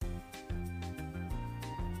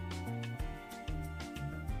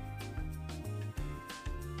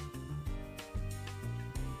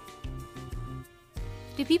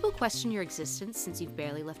Do people question your existence since you've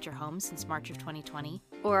barely left your home since March of 2020?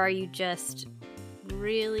 Or are you just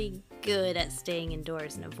really good at staying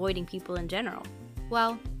indoors and avoiding people in general?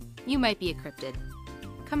 Well, you might be a cryptid.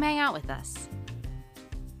 Come hang out with us.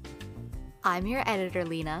 I'm your editor,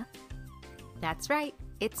 Lena. That's right,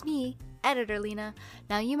 it's me, Editor Lena.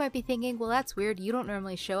 Now you might be thinking, well, that's weird. You don't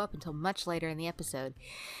normally show up until much later in the episode.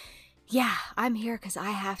 Yeah, I'm here because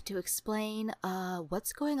I have to explain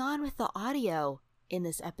what's going on with the audio in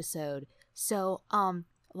this episode. So,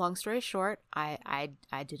 long story short, I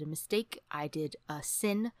did a mistake. I did a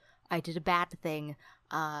sin. I did a bad thing.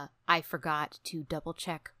 I forgot to double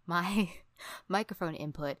check my microphone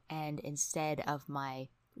input, and instead of my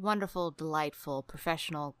wonderful, delightful,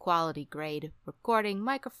 professional, quality grade recording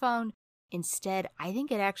microphone, instead, I think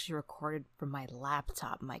it actually recorded from my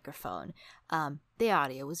laptop microphone. The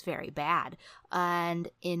audio was very bad. And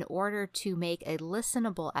in order to make a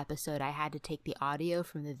listenable episode, I had to take the audio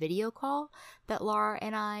from the video call that Laura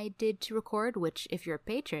and I did to record, which if you're a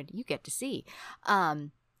patron, you get to see.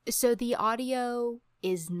 So the audio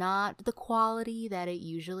is not the quality that it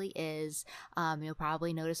usually is. You'll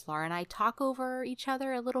probably notice Laura and I talk over each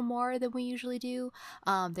other a little more than we usually do.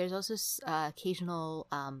 There's also occasional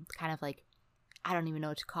kind of like, I don't even know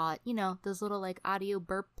what to call it, you know, those little like audio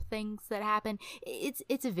burp things that happen.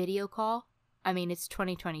 It's a video call. I mean, it's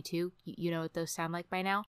 2022. You know what those sound like by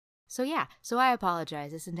now. So yeah, so I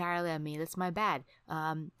apologize. It's entirely on me. That's my bad.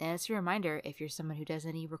 And it's a reminder, if you're someone who does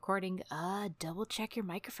any recording, double check your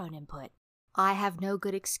microphone input. I have no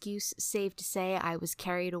good excuse save to say I was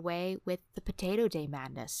carried away with the Potato Day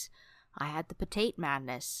madness. I had the potato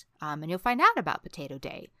madness, and you'll find out about Potato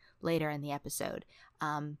Day later in the episode.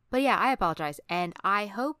 But yeah, I apologize, and I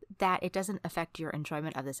hope that it doesn't affect your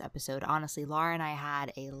enjoyment of this episode. Honestly, Laura and I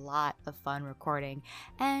had a lot of fun recording,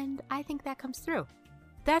 and I think that comes through.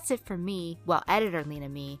 That's it for me, well, Editor Lena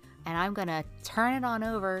me, and I'm gonna turn it on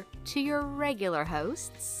over to your regular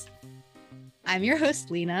hosts. I'm your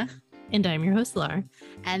host, Lena. And I'm your host, Laura.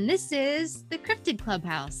 And this is the Cryptid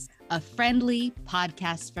Clubhouse, a friendly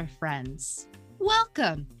podcast for friends.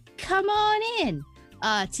 Welcome. Come on in.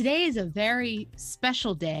 Today is a very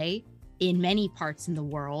special day in many parts in the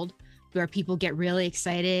world where people get really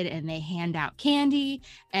excited and they hand out candy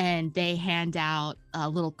and they hand out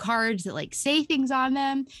little cards that like say things on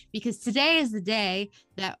them, because today is the day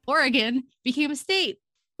that Oregon became a state.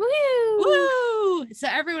 Woo! Woo! So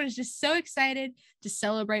everyone is just so excited to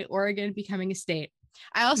celebrate Oregon becoming a state.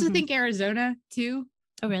 I also think Arizona too.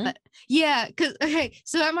 Oh, really? Yeah, because, okay,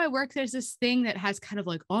 so at my work, there's this thing that has kind of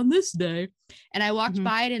like on this day, and I walked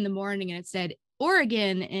by it in the morning and it said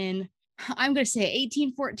Oregon in, I'm going to say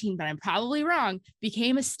 1814, but I'm probably wrong,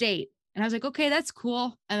 became a state. And I was like, okay, that's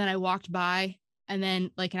cool. And then I walked by, and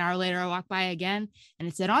then like an hour later, I walked by again and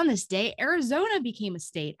it said on this day, Arizona became a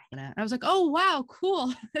state. And I was like, oh, wow,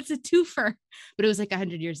 cool. That's a twofer. But it was like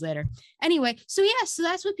 100 years later. Anyway, so yeah, so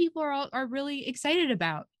that's what people are really excited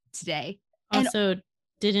about today. Also,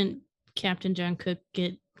 didn't Captain John Cook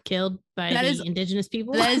get killed by the indigenous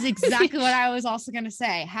people? That is exactly what I was also going to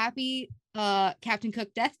say. Happy Captain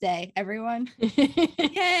Cook Death Day, everyone.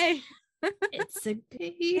 Yay. It's a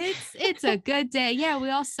it's a good day. Yeah,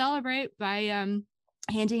 we all celebrate by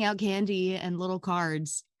handing out candy and little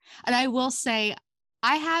cards. And I will say,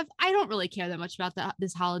 I don't really care that much about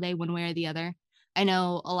this holiday one way or the other. I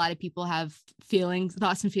know a lot of people have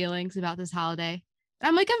thoughts and feelings about this holiday. And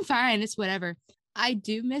I'm like, I'm fine. It's whatever. I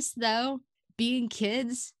do miss, though, being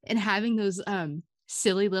kids and having those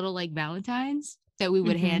silly little like Valentines that we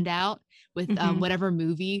would hand out with whatever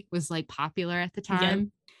movie was like popular at the time. Yep.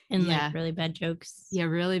 And like really bad jokes. Yeah,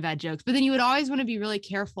 really bad jokes. But then you would always want to be really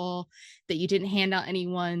careful that you didn't hand out any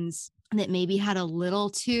ones that maybe had a little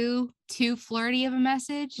too flirty of a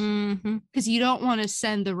message, because you don't want to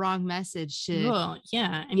send the wrong message to. Well,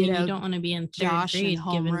 yeah, I mean, you don't want to be in third grade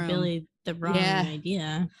giving Billy the wrong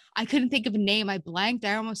idea. I couldn't think of a name. I blanked.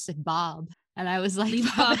 I almost said Bob, and I was like,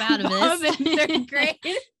 leave Bob out of this. In third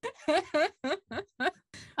grade.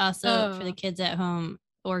 Also, for the kids at home,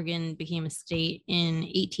 Oregon became a state in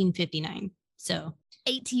 1859. So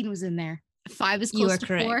 18 was in there. 5 is close to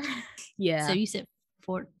correct. 4. Yeah. So you said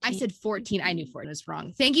 14. I said 14. I knew 14 was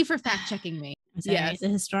wrong. Thank you for fact checking me. Yeah. The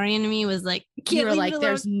historian in me was like, you were like,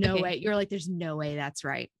 there's no way. You're like, there's no way that's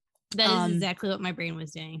right. That is exactly what my brain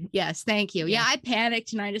was doing. Yes, thank you. Yeah, I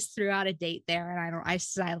panicked and I just threw out a date there, and I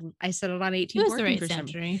settled on 1814. It was the right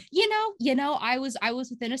century. You know, I was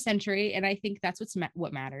within a century, and I think that's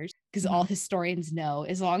what matters, because all historians know,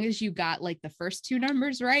 as long as you got like the first 2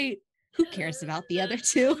 numbers right, who cares about the other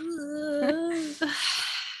 2?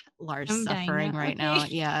 Lars I'm dying suffering now. right now.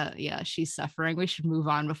 Okay. Yeah, she's suffering. We should move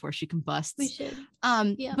on before she combusts. We should.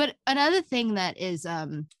 Yeah. But another thing that is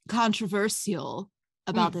controversial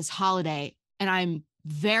about Mm. this holiday, and I'm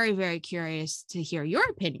very, very curious to hear your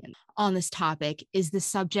opinion on this topic, is the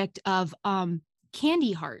subject of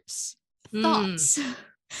candy hearts. Thoughts?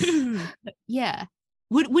 Yeah.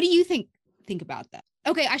 What do you think about that?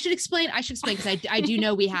 Okay, I should explain because I do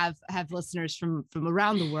know we have listeners from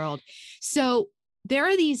around the world. So there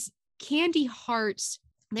are these candy hearts.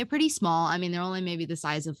 They're pretty small. I mean, they're only maybe the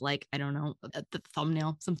size of, like, I don't know, the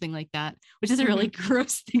thumbnail, something like that, which is a really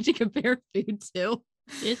gross thing to compare food to.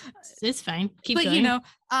 It's fine. Keep But going. you know,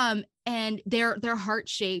 and they're heart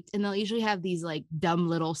shaped, and they'll usually have these like dumb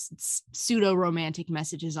little pseudo romantic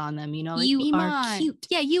messages on them. You know, like, You be are mine. cute.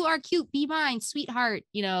 Yeah, you are cute. Be mine, sweetheart.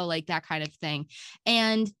 You know, like that kind of thing.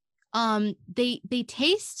 And they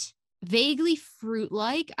taste vaguely fruit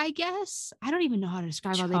like, I guess. I don't even know how to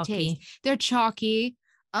describe how they taste. Chalky. They're chalky.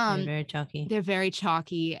 They're very chalky. They're very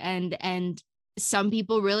chalky, and some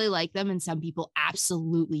people really like them, and some people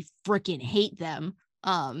absolutely freaking hate them.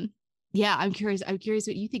 Yeah, I'm curious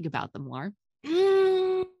what you think about them, Laura.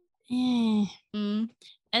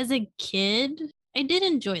 As a kid, I did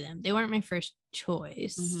enjoy them. They weren't my first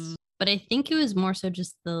choice, Mhm. but I think it was more so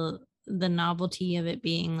just the novelty of it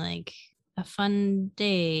being like a fun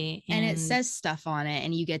day, And it says stuff on it,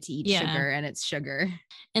 and you get to eat Yeah. sugar, and it's sugar.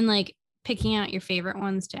 and like picking out your favorite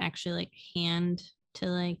ones to actually like hand to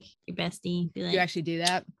like your bestie. Be like, You actually do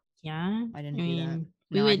that? yeah, I didn't do that.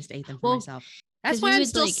 we No, I would just ate them for well, myself. That's 'cause why we I'm would,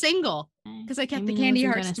 still like- single, because I kept the mean, candy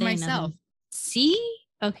wasn't hearts to gonna say myself. nothing. See?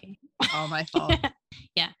 Okay. Oh, my fault.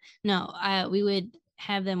 No, we would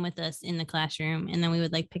have them with us in the classroom, and then we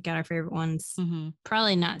would like pick out our favorite ones, Mhm.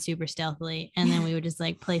 probably not super stealthily, and then we would just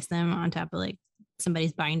like place them on top of like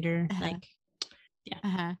somebody's binder. Uh-huh. Like,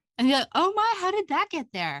 And you're like, oh my, how did that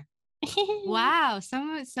get there? Wow,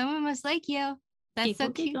 someone must like you. That's so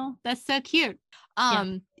Giggle, cute. giggle. That's so cute.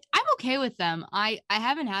 I'm okay with them. I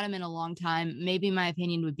haven't had them in a long time. Maybe my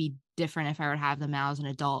opinion would be different if I were to have them now as an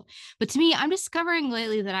adult. But to me, I'm discovering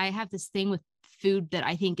lately that I have this thing with food that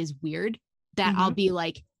I think is weird, that I'll be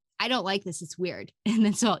like, I don't like this, it's weird. And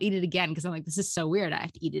then so I'll eat it again because I'm like, this is so weird. I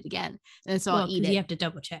have to eat it again. And so Well, I'll eat 'cause it you have to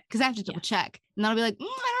double check. because I have to double check. And then I'll be like, I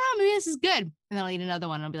don't know, maybe this is good. And then I'll eat another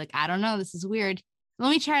one. And I'll be like, I don't know, this is weird. Let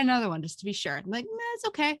me try another one just to be sure. I'm like, no, it's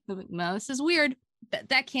okay. I'm like, no, this is weird.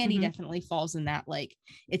 That candy Mhm. definitely falls in that, like,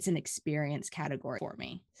 it's an experience category for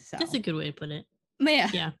me. So That's a good way to put it.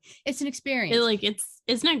 yeah, it's an experience.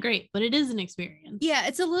 It's not great, but it is an experience. Yeah,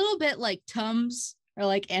 it's a little bit like Tums or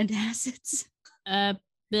like antacids.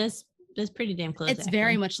 That's pretty damn close. It's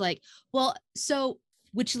very much like, well, so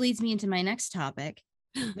which leads me into my next topic.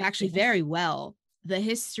 Actually, Yes. very well. The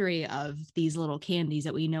history of these little candies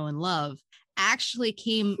that we know and love actually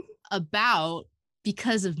came about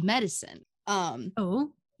because of medicine.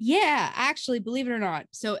 Oh, Yeah, actually, believe it or not.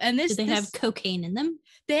 So, and this, did they have this- cocaine in them?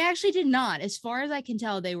 they actually did not. As far as I can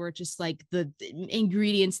tell, they were just like the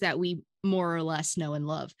ingredients that we more or less know and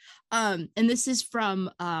love. And this is from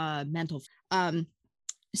Mental.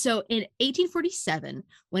 So in 1847,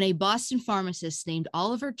 when a Boston pharmacist named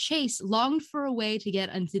Oliver Chase longed for a way to get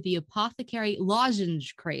into the apothecary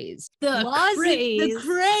lozenge craze. The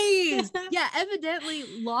craze. Yeah, evidently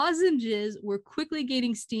lozenges were quickly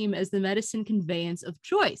gaining steam as the medicine conveyance of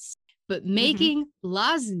choice. But making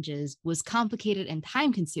lozenges was complicated and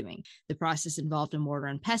time consuming. The process involved a mortar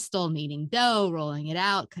and pestle, kneading dough, rolling it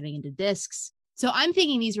out, cutting into discs. So I'm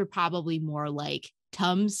thinking these were probably more like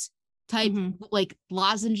Tums type, like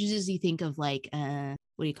lozenges. You think of like, what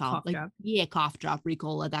do you call Cough it? Like, drop. yeah, cough drop,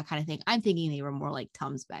 Ricola, that kind of thing. I'm thinking they were more like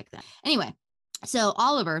Tums back then. Anyway, so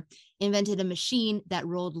Oliver invented a machine that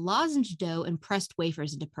rolled lozenge dough and pressed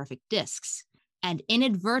wafers into perfect discs, and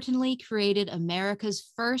inadvertently created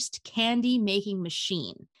America's first candy making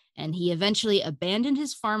machine. And he eventually abandoned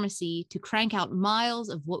his pharmacy to crank out miles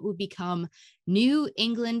of what would become New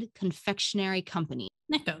England Confectionery Company.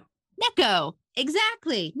 Necco. Necco,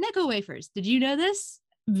 exactly. Necco wafers. Did you know this?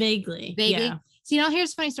 Vaguely. Vaguely. Yeah. See, now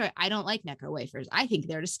here's a funny story. I don't like Necco wafers. I think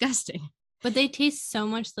they're disgusting. But they taste so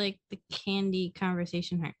much like the candy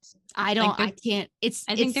conversation hearts. I don't. they're- I can't.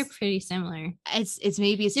 I think they're pretty similar. It's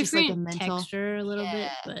maybe it's just like a Different mental texture a little Yeah.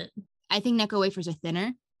 bit, but I think Necco wafers are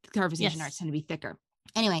thinner. Conversation Yes. arts tend to be thicker.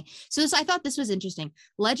 Anyway, so I thought this was interesting.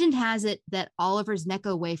 Legend has it that Oliver's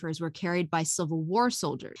Necco wafers were carried by Civil War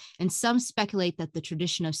soldiers, and some speculate that the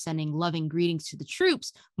tradition of sending loving greetings to the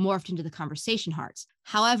troops morphed into the conversation hearts.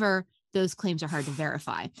 However, those claims are hard to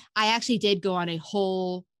verify. I actually did go on a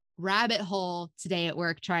whole rabbit hole today at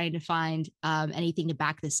work trying to find anything to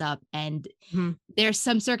back this up. And there's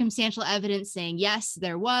some circumstantial evidence saying, yes,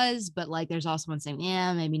 there was, but like there's also one saying,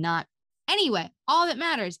 yeah, maybe not. Anyway, all that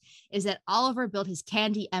matters is that Oliver built his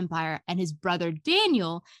candy empire and his brother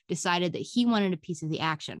Daniel decided that he wanted a piece of the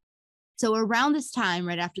action. So around this time,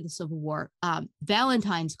 right after the Civil War,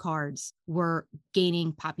 Valentine's cards were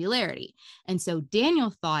gaining popularity. And so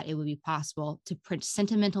Daniel thought it would be possible to print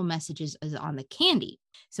sentimental messages on the candy.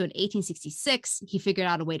 So in 1866, he figured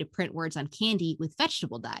out a way to print words on candy with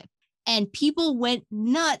vegetable dye. And people went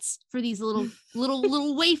nuts for these little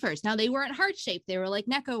wafers. Now they weren't heart-shaped; they were like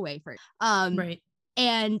Necco wafers. Right.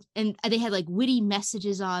 And they had like witty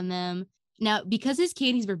messages on them. Now, because his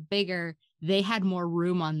candies were bigger, they had more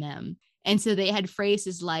room on them. And so they had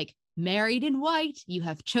phrases like "married in white, you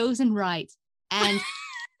have chosen right." And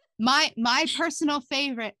my personal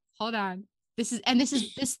favorite, hold on.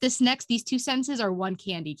 These two sentences are one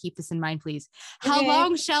candy. Keep this in mind, please. Okay. How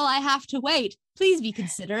long shall I have to wait? Please be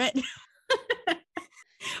considerate.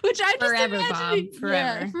 Which I just forever, imagining. Bob.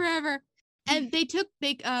 Forever. Yeah, forever. And they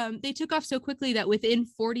took off so quickly that within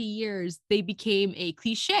 40 years, they became a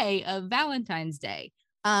cliche of Valentine's Day.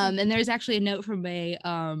 And there's actually a note from a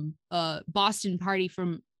Boston party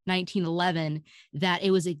from 1911 that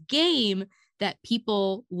it was a game that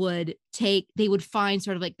people would find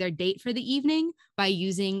sort of like their date for the evening by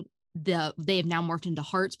using they have now morphed into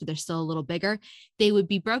hearts, but they're still a little bigger. They would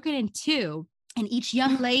be broken in two, and each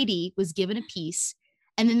young lady was given a piece,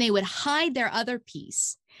 and then they would hide their other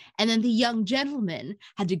piece. And then the young gentleman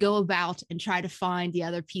had to go about and try to find the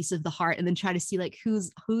other piece of the heart and then try to see like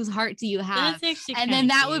whose heart do you have? And then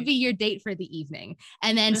that would be your date for the evening.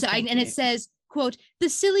 And then it says, quote, "The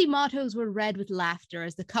silly mottos were read with laughter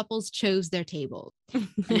as the couples chose their tables.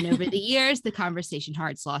 And over the years, the conversation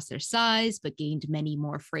hearts lost their size, but gained many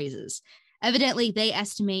more phrases. Evidently, they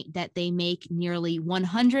estimate that they make nearly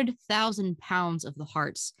 100,000 pounds of the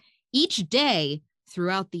hearts each day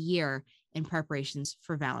throughout the year in preparations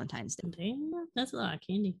for Valentine's Day." Damn, that's a lot of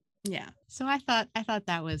candy. Yeah. So I thought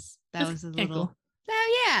that was a little cool.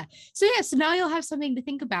 Oh yeah. So now you'll have something to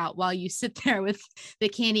think about while you sit there with the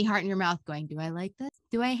candy heart in your mouth going, do I like this?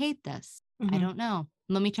 Do I hate this? I don't know.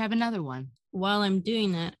 Let me try another one. While I'm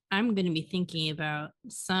doing that, I'm going to be thinking about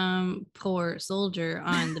some poor soldier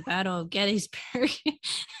on the Battle of Gettysburg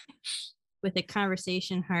with a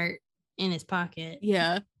conversation heart in his pocket.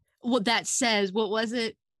 Yeah. Well, that says, what was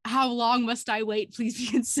it? How long must I wait? Please be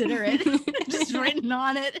considerate. Just written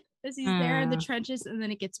on it as he's there in the trenches, and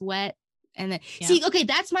then it gets wet. And then see, okay,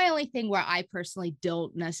 that's my only thing where I personally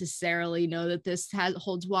don't necessarily know that this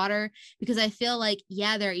holds water, because I feel like,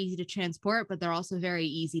 yeah, they're easy to transport, but they're also very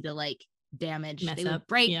easy to like damage. They would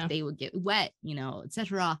break, they would get wet,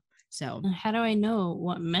 etc. So how do I know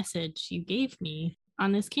what message you gave me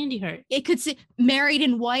on this candy heart? It could say "married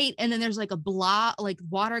in white," and then there's like a blah, like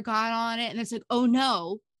water got on it, and it's like, oh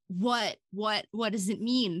no, what does it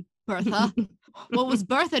mean, Bertha? What was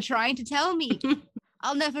Bertha trying to tell me?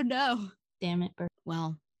 I'll never know. Damn it, Bertha.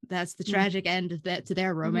 Well, that's the tragic end of that to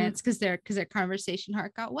their romance, because their conversation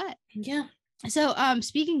heart got wet. Yeah. So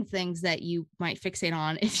speaking of things that you might fixate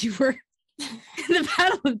on if you were in the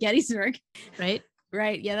Battle of Gettysburg, right?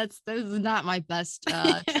 Yeah, that was not my best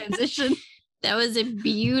transition. That was a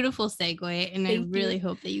beautiful segue, and I really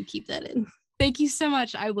hope that you keep that in. Thank you so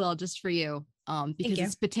much. I will, just for you, because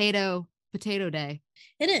it's potato day.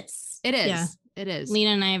 It is. Yeah. It is.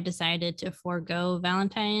 Lena and I have decided to forego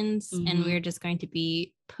Valentine's, and we're just going to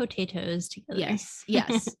be potatoes together.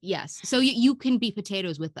 Yes. So you can be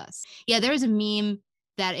potatoes with us. Yeah, there was a meme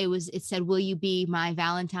that it said, "Will you be my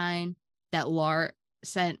Valentine?" that Laura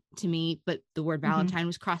sent to me, but the word Valentine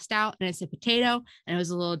was crossed out, and it said potato, and it was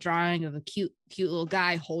a little drawing of a cute little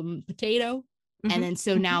guy holding a potato. And then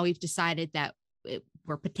so now we've decided that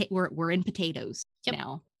we're in potatoes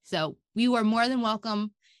now. So you are more than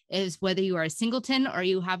welcome, is whether you are a singleton or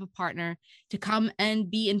you have a partner, to come and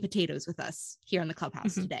be in potatoes with us here in the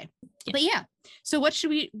clubhouse today. But yeah, so what should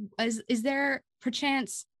we, is there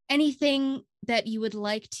perchance anything that you would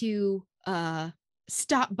like to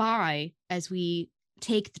stop by as we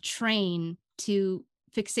take the train to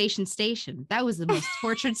Fixation Station? That was the most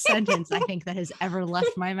tortured sentence I think that has ever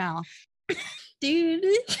left my mouth. Dude.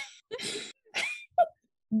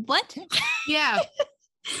 What? Yeah.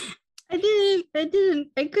 I didn't.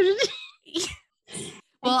 I couldn't.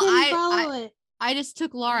 Well, I just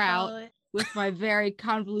took Laura out with my very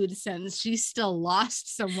convoluted sentence. She's still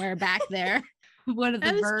lost somewhere back there. One of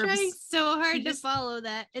the verbs. I was trying so hard to follow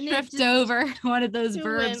that, and tripped over one of those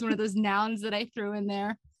verbs, one of those nouns that I threw in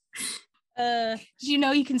there. Did you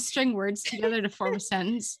know you can string words together to form a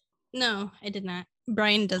sentence? No, I did not.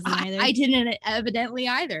 Brian doesn't either. I didn't evidently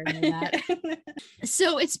either know that.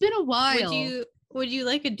 So it's been a while. Would you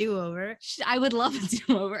like a do-over? I would love a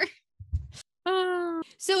do-over.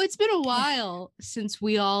 So it's been a while since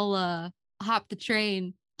we all hopped the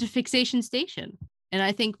train to Fixation Station, and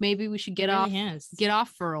I think maybe we should get off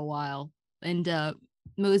for a while and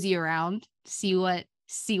mosey around, see what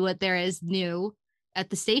there is new at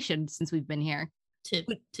the station since we've been here to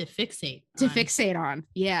fixate on.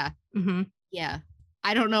 Yeah. Mm-hmm. Yeah.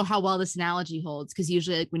 I don't know how well this analogy holds, because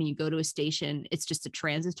usually like when you go to a station, it's just a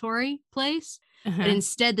transitory place. But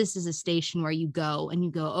instead, this is a station where you go,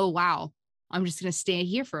 oh, wow, I'm just going to stay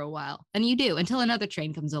here for a while. And you do until another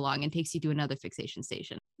train comes along and takes you to another fixation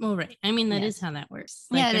station. Well, right. I mean, that is how that works.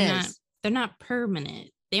 Like, they're not permanent.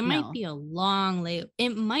 They might be a long lay.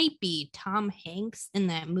 It might be Tom Hanks in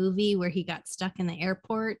that movie where he got stuck in the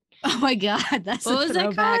airport. Oh my God. That's what was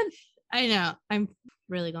that called? I know. I'm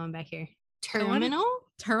really going back here. Terminal.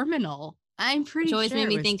 I'm pretty sure. Which always made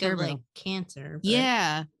me think of like cancer.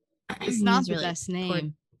 Yeah. It's not the best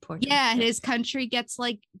name. Poor yeah. His country gets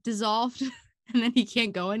like dissolved and then he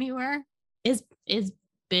can't go anywhere. It's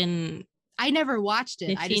been. I never watched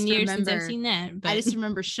it. 15 years since I've seen that. But I just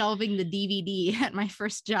remember shelving the DVD at my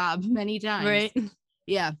first job many times. Right.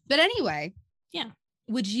 Yeah. But anyway. Yeah.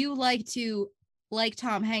 Would you like to, like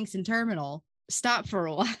Tom Hanks in Terminal, stop for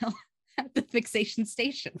a while at the fixation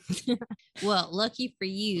station? Well, lucky for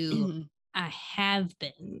you, I have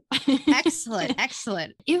been.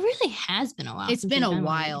 Excellent. It really has been a while. It's been a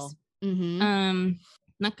while. Mm-hmm.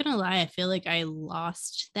 Not gonna lie, I feel like I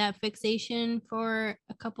lost that fixation for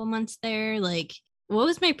a couple months there. Like, what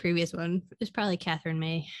was my previous one? It was probably Catherine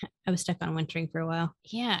May. I was stuck on wintering for a while.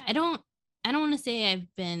 Yeah, I don't want to say I've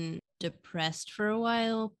been depressed for a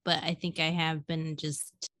while, but I think I have been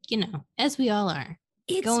just, as we all are,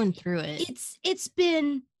 going through it. It's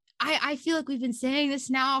been, I feel like we've been saying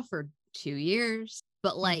this now for 2 years,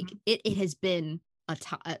 but like it has been a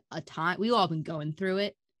time. We've all been going through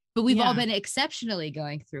it. But we've all been exceptionally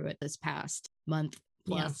going through it this past month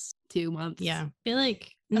plus 2 months. Yeah. I feel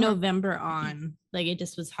like November on, like it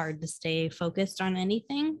just was hard to stay focused on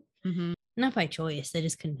anything. Mm-hmm. Not by choice. I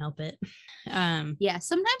just couldn't help it. Yeah.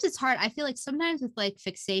 Sometimes it's hard. I feel like sometimes with like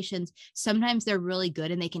fixations, sometimes they're really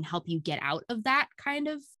good and they can help you get out of that kind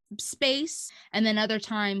of space. And then other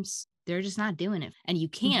times they're just not doing it. And you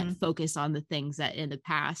can't focus on the things that in the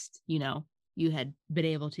past, you had been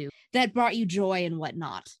able to, that brought you joy and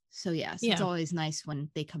whatnot. So yes, it's always nice when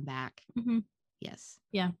they come back. Mm-hmm. Yes.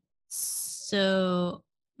 Yeah. So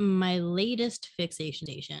my latest fixation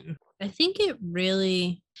station, I think it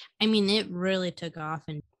really took off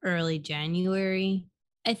in early January.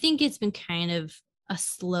 I think it's been kind of a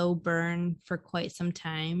slow burn for quite some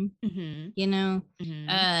time. Mm-hmm.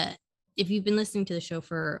 If you've been listening to the show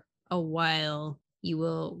for a while, you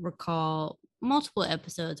will recall multiple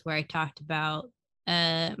episodes where I talked about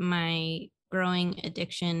my growing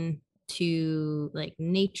addiction to like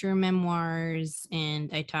nature memoirs, and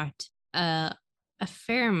I talked a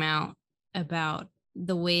fair amount about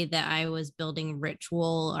the way that I was building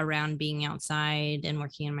ritual around being outside and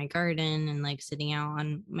working in my garden and like sitting out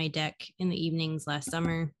on my deck in the evenings last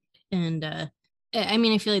summer. And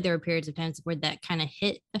I feel like there were periods of times where that kind of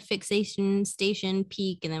hit a fixation station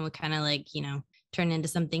peak and then would kind of like, turn into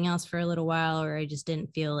something else for a little while, or I just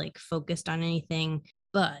didn't feel like focused on anything.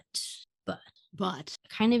 But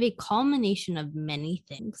kind of a culmination of many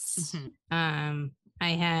things. Mm-hmm. I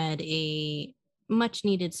had a much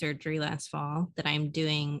needed surgery last fall that I'm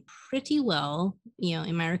doing pretty well,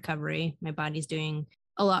 in my recovery. My body's doing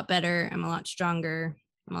a lot better. I'm a lot stronger.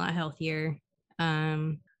 I'm a lot healthier.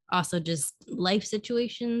 Also, just life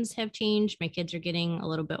situations have changed. My kids are getting a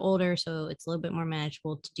little bit older, so it's a little bit more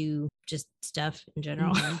manageable to do just stuff in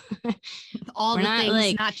general. Mm-hmm. All the things,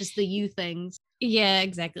 like, not just the you things. Yeah,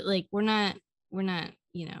 exactly. Like we're not,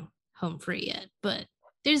 home free yet, but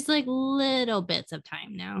there's like little bits of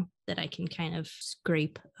time now that I can kind of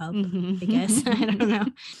scrape up, I guess. I don't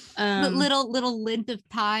know. Little lint of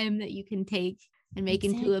time that you can take and make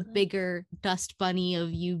into a bigger dust bunny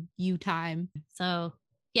of you time. So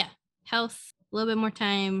yeah, health, a little bit more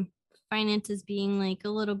time, finances being like a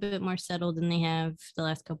little bit more settled than they have the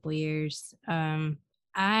last couple of years.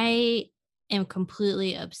 I am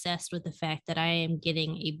completely obsessed with the fact that I am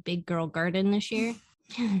getting a big girl garden this year.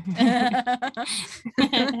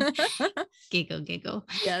 Giggle.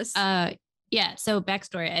 Yes. Yeah. So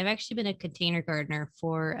backstory, I've actually been a container gardener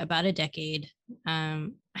for about a decade.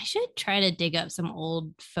 I should try to dig up some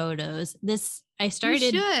old photos. I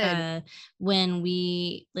started when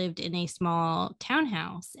we lived in a small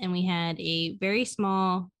townhouse and we had a very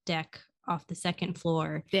small deck off the second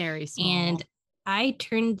floor. Very small. And I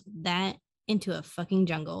turned that into a fucking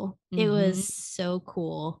jungle. It was so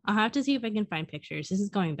cool. I'll have to see if I can find pictures. This is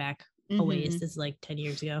going back a ways. This is like 10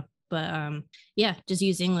 years ago. But yeah, just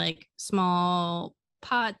using like small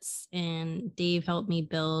pots, and Dave helped me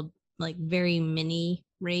build like very mini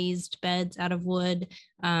raised beds out of wood.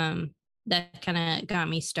 That kind of got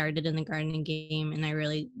me started in the gardening game, and I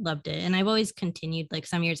really loved it. And I've always continued. Like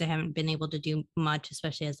some years I haven't been able to do much,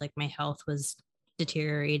 especially as like my health was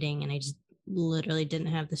deteriorating and I just literally didn't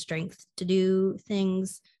have the strength to do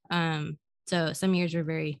things. So some years were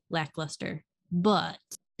very lackluster. But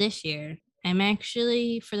this year, I'm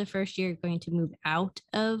actually for the first year going to move out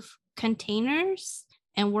of containers,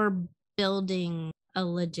 and we're building a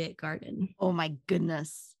legit garden. Oh my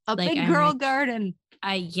goodness. A like, big girl garden.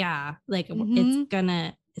 It's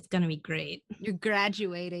gonna be great. You're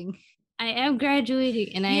graduating. I am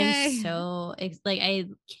graduating, and I am so I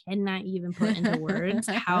cannot even put into words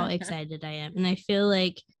how excited I am. And I feel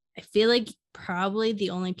like probably the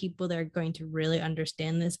only people that are going to really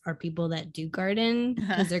understand this are people that do garden,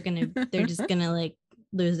 because they're just gonna like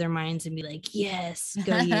lose their minds and be like, yes,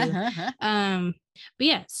 go you. But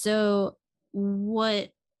yeah, so what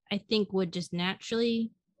I think would just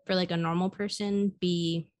naturally for like a normal person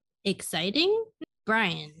be exciting,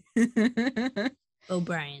 Brian.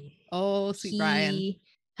 O'Brien. Oh, sweet Brian.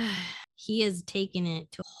 He has taken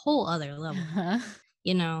it to a whole other level.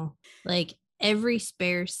 You know, like every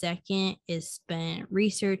spare second is spent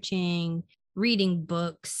researching, reading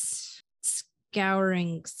books,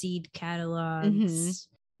 scouring seed catalogs,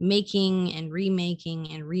 making and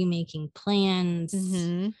remaking plans.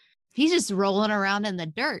 He's just rolling around in the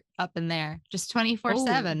dirt up in there, just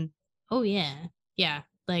 24/7. Oh yeah. Yeah.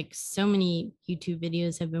 Like so many YouTube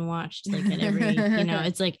videos have been watched, like at every,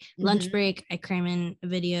 it's like lunch break, I cram in a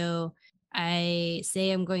video, I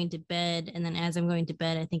say I'm going to bed, and then as I'm going to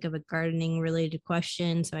bed, I think of a gardening related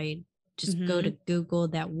question. So I just go to Google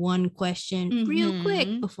that one question real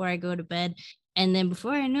quick before I go to bed. And then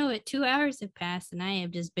before I know it, 2 hours have passed, and I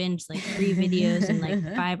have just binged like 3 videos and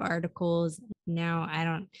like 5 articles.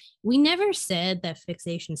 Now we never said that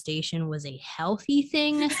Fixation Station was a healthy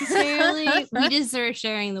thing necessarily. We just are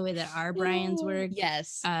sharing the way that our Brian's work.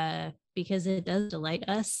 Yes. Because it does delight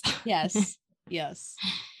us. Yes. Yes.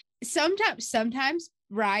 Sometimes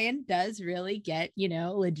Brian does really get,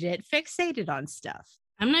 legit fixated on stuff.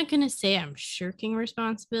 I'm not going to say I'm shirking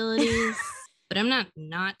responsibilities. But I'm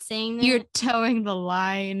not saying that. You're towing the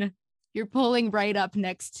line. You're pulling right up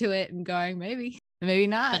next to it and going, maybe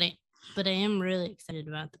not. But I am really excited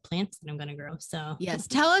about the plants that I'm going to grow. So yes,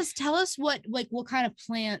 tell us what kind of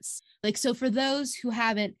plants. Like, so for those who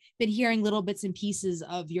haven't been hearing little bits and pieces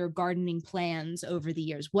of your gardening plans over the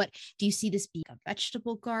years, what do you see this be? A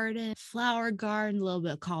vegetable garden, flower garden, a little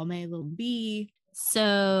bit of column A, a little B.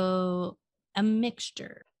 So a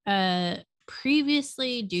mixture.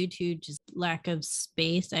 Previously, due to just lack of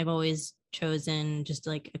space, I've always chosen just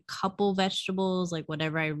like a couple vegetables, like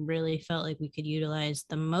whatever I really felt like we could utilize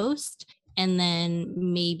the most, and then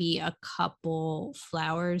maybe a couple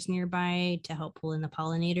flowers nearby to help pull in the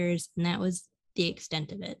pollinators, and that was the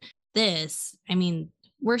extent of it.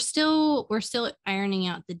 We're still ironing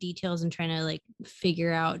out the details and trying to like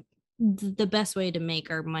figure out the best way to make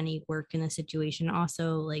our money work in the situation.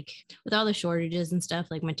 Also, like with all the shortages and stuff,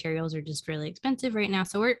 like materials are just really expensive right now.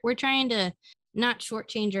 So we're trying to not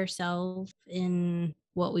shortchange ourselves in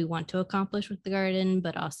what we want to accomplish with the garden,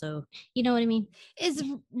 but also, you know what I mean? Is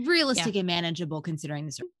realistic and manageable considering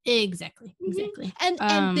this. Exactly.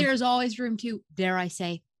 And there's always room to, dare I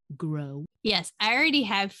say, grow. Yes, I already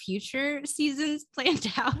have future seasons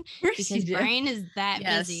planned out because Brian is that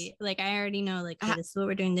busy. Like I already know, like, okay, this is what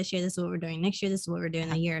we're doing this year, this is what we're doing next year, this is what we're doing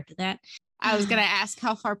the year after that. I was gonna ask,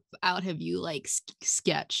 how far out have you like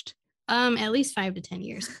sketched? At least 5 to 10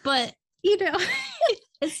 years, but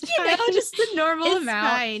it's fine. Just the normal amount.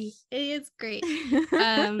 Fine. It is great.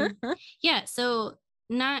 Yeah, so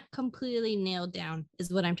not completely nailed down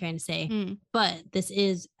is what I'm trying to say, but this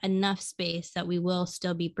is enough space that we will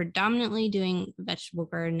still be predominantly doing vegetable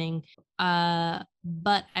gardening,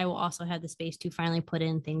 but I will also have the space to finally put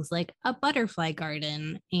in things like a butterfly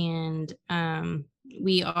garden, and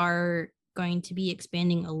we are going to be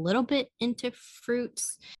expanding a little bit into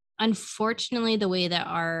fruits. Unfortunately, the way that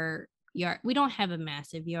our yard, we don't have a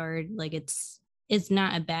massive yard, like it's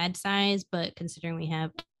not a bad size, but considering we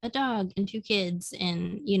have a dog and 2 kids,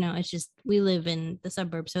 and it's just, we live in the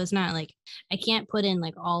suburbs, so it's not like I can't put in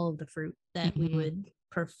like all of the fruit that we would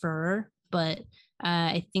prefer, but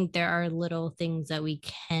I think there are little things that we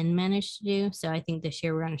can manage to do. So I think this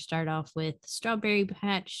year we're going to start off with strawberry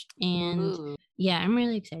patch, and I'm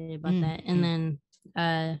really excited about that. And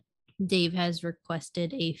then Dave has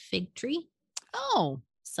requested a fig tree. Oh.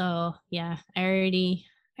 So yeah, I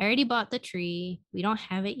already bought the tree. We don't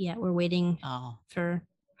have it yet. We're waiting for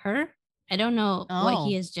her. I don't know what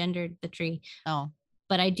he has gendered the tree. Oh.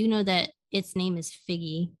 But I do know that its name is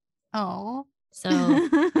Figgy. Oh. So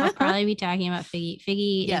I'll probably be talking about Figgy.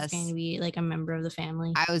 Figgy is going to be like a member of the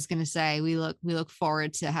family. I was gonna say we look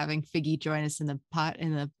forward to having Figgy join us in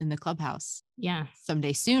the clubhouse. Yeah.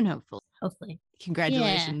 Someday soon, hopefully.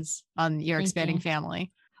 Congratulations on your expanding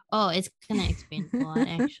family. Oh, it's gonna expand a lot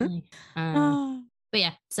actually. But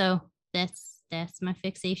yeah, so that's my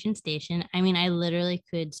fixation station. I mean, I literally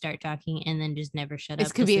could start talking and then just never shut up.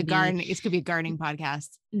 This could be a gardening podcast.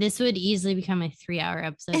 This would easily become a 3-hour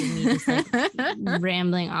episode of me just like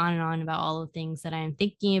rambling on and on about all the things that I'm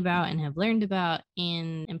thinking about and have learned about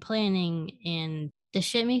and planning. And the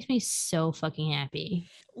shit makes me so fucking happy.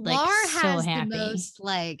 Like, Laura so has happy. the most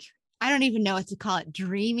like, I don't even know what to call it,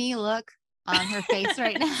 dreamy look on her face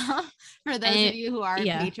right now. For those of you who are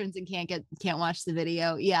patrons and can't watch the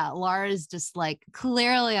video, Laura's just like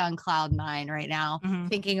clearly on cloud 9 right now,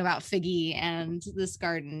 thinking about Figgy and this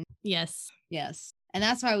garden. Yes, and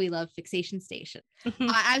that's why we love Fixation Station.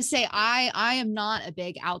 I would say I am not a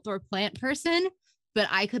big outdoor plant person, but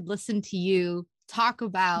I could listen to you talk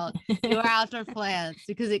about your outdoor plants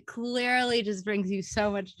because it clearly just brings you so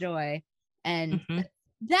much joy. And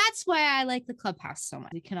that's why I like the clubhouse so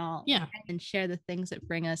much. We can all and share the things that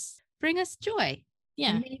bring us joy.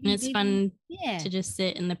 Yeah. And it's fun to just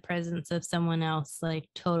sit in the presence of someone else, like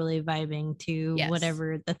totally vibing to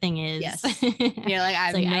whatever the thing is. Yes. You're like,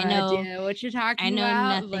 I have no idea what you're talking about.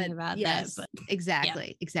 I know nothing about that. But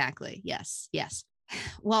exactly. Yes.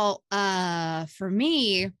 Well, for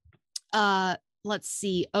me, let's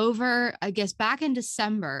see, I guess back in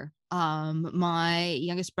December, my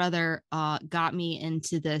youngest brother got me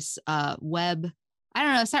into this web. I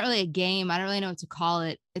don't know, it's not really a game. I don't really know what to call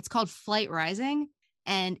it. It's called Flight Rising,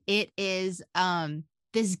 and it is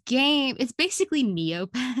this game. It's basically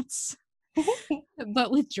Neopets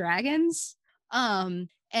but with dragons. And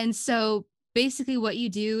so basically what you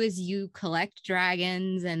do is you collect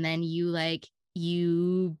dragons and then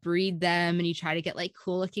you breed them and you try to get like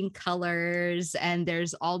cool looking colors, and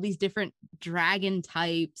there's all these different dragon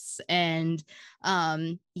types, and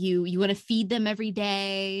you want to feed them every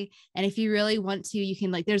day, and if you really want to you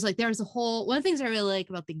can there's a whole one of the things I really like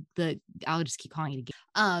about the I'll just keep calling it a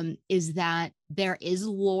game is that there is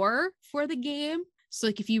lore for the game. So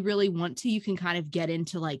like if you really want to, you can kind of get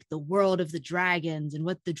into like the world of the dragons and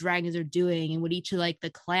what the dragons are doing and what each of like the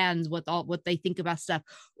clans, what they think about stuff.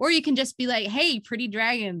 Or you can just be like, hey, pretty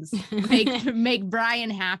dragons, make Brian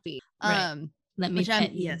happy. Right. Let me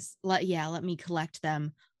let me collect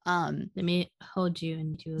them. Let me hold you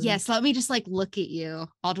and do let me just like look at you.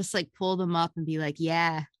 I'll just like pull them up and be like,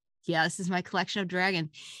 yeah, this is my collection of dragon.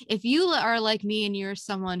 If you are like me and you're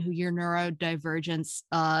someone who your neurodivergence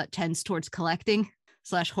tends towards collecting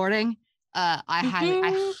 / hoarding, I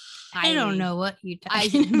don't know what you I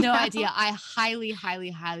have no idea. I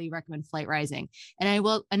highly recommend Flight Rising.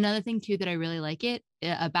 And another thing too that I really like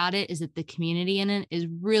about it is that the community in it is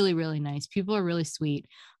really, really nice. People are really sweet.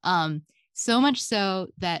 So much so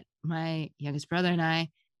that my youngest brother and I,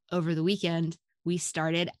 over the weekend, we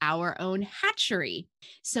started our own hatchery.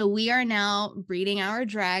 So we are now breeding our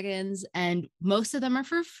dragons, and most of them are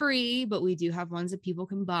for free, but we do have ones that people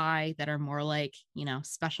can buy that are more like,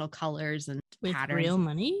 special colors and with patterns. Real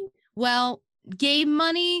money? Well, game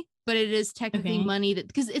money, but it is technically money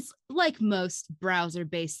because it's like most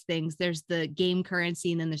browser-based things. There's the game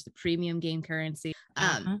currency and then there's the premium game currency.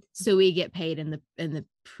 So we get paid in the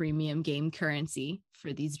premium game currency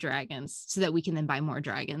for these dragons so that we can then buy more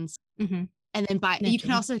dragons. And then you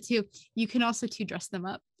can also dress them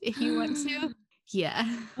up if you want to.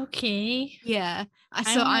 Yeah. Okay. Yeah.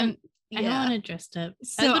 I don't want to dress up.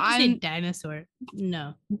 So I'm dinosaur.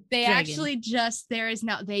 No. They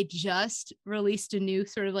just released a new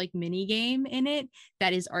sort of like mini game in it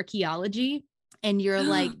that is archaeology. And you're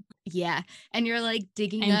like, and you're like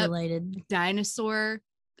digging up delighted. Dinosaur.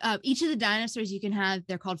 Each of the dinosaurs you can have,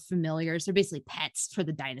 they're called familiars. They're basically pets for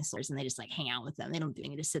the dinosaurs, and they just like hang out with them. They don't do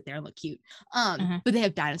anything, just sit there and look cute. But they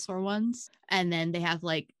have dinosaur ones, and then they have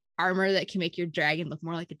like armor that can make your dragon look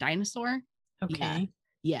more like a dinosaur. Okay.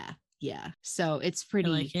 Yeah. So it's pretty.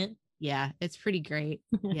 I like it. Yeah, it's pretty great.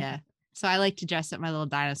 Yeah. So I like to dress up my little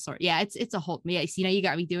dinosaur. Yeah, it's a whole. Yeah, you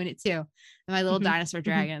got me doing it too. And my little dinosaur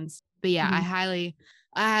dragons. But yeah, I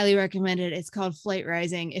highly recommend it. It's called Flight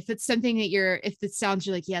Rising. If it's something that you're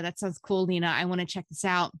like, yeah, that sounds cool, Nina, I want to check this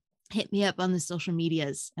out, hit me up on the social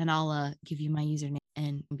medias and I'll give you my username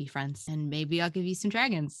and be friends. And maybe I'll give you some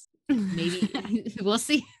dragons. Maybe we'll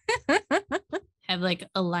see. Have like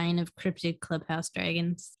a line of cryptid clubhouse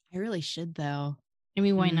dragons. I really should though. I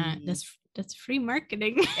mean, why not? That's free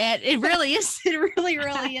marketing. And it really is. It really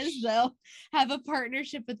is though. Have a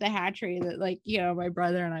partnership with the hatchery that like, my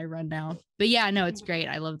brother and I run now. But yeah, no, it's great.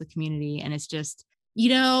 I love the community. And it's just,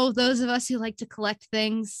 those of us who like to collect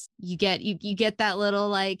things, you get that little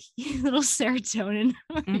little serotonin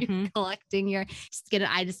when you're collecting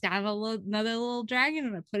I just got another little dragon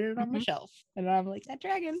and I put it on my shelf and I'm like, that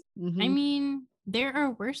dragon. I mean, there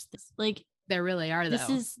are worse things. Like there really are though.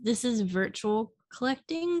 This is virtual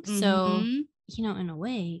collecting. So, in a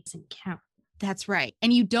way, it doesn't count. That's right.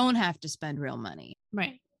 And you don't have to spend real money.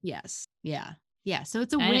 Right. Yes. Yeah. Yeah. So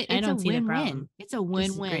it's a win. It's a win-win. It's a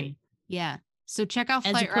win-win. Yeah. So check out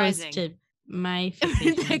Flight Rising. To my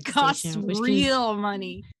that costs real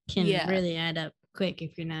money. Can really add up quick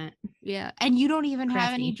if you're not. Yeah. And you don't even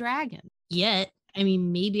have any dragons yet. I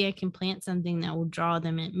mean, maybe I can plant something that will draw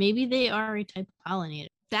them in. Maybe they are a type of pollinator.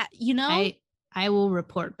 That, I will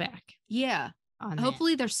report back. Yeah.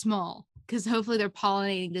 Hopefully they're small because hopefully their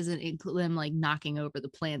pollinating doesn't include them like knocking over the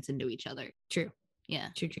plants into each other. True. Yeah.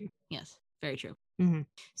 True. Yes. Very true.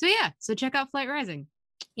 So yeah. So check out Flight Rising.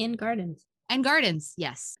 And gardens.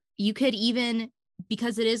 Yes. You could even,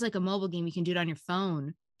 because it is like a mobile game, you can do it on your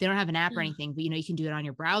phone. They don't have an app or anything, but you can do it on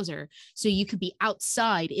your browser. So you could be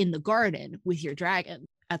outside in the garden with your dragon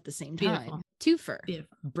at the same time. Twofer.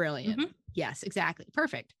 Beautiful. Brilliant. Yes, exactly.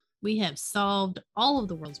 Perfect. We have solved all of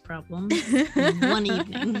the world's problems in one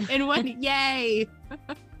evening. Yay.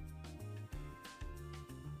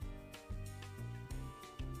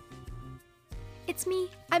 It's me.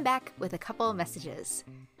 I'm back with a couple of messages.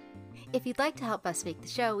 If you'd like to help us make the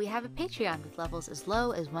show, we have a Patreon with levels as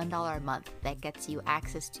low as $1 a month that gets you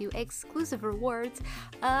access to exclusive rewards,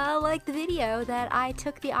 like the video that I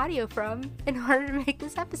took the audio from in order to make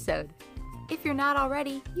this episode. If you're not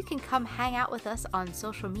already, you can come hang out with us on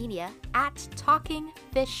social media at Talking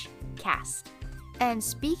Fish Cast. And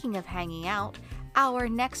speaking of hanging out, our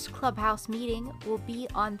next Clubhouse meeting will be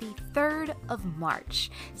on the 3rd of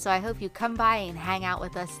March, so I hope you come by and hang out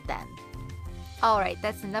with us then. Alright,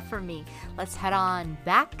 that's enough for me. Let's head on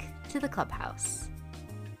back to the Clubhouse.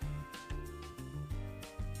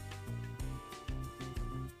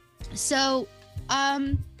 So,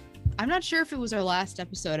 I'm not sure if it was our last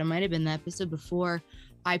episode. It might have been the episode before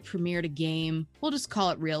I premiered a game. We'll just call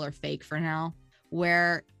it Real or Fake for now,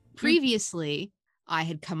 where previously I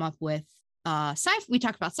had come up with we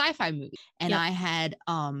talked about sci-fi movies, and I had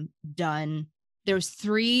there was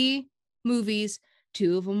 3 movies.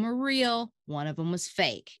 2 of them were real, 1 of them was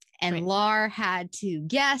fake, and Lar had to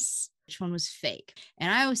guess which one was fake. And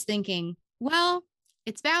I was thinking, well,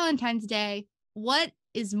 it's Valentine's Day. What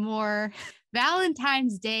is more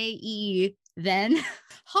Valentine's Day-y than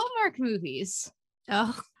Hallmark movies?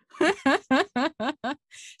 Oh.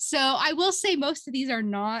 So I will say most of these are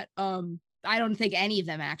not, I don't think any of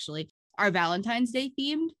them actually are Valentine's Day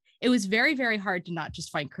themed. It was very, very hard to not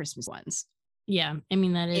just find Christmas ones. Yeah. I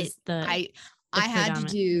mean, that is I had to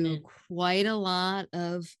do quite a lot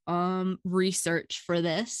of research for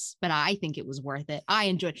this, but I think it was worth it. I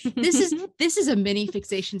enjoyed this is a mini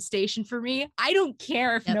fixation station for me. I don't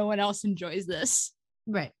care if no one else enjoys this.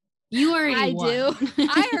 Right. You already won.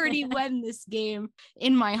 I already won this game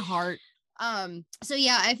in my heart. So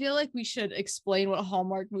yeah, I feel like we should explain what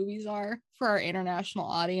Hallmark movies are for our international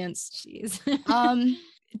audience. Jeez.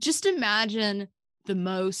 Just imagine the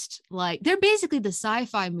most they're basically the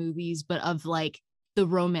sci-fi movies, but of like the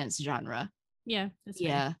romance genre. Yeah. That's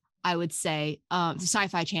fair. I would say the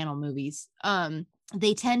Sci-Fi Channel movies.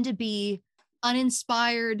 They tend to be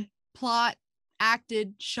uninspired, plot,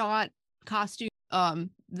 acted, shot, costume.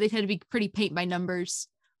 They tend to be pretty paint by numbers.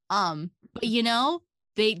 But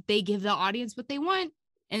they give the audience what they want,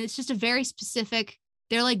 and it's just a very specific.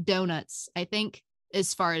 They're like donuts, I think,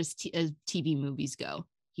 as far as TV movies go.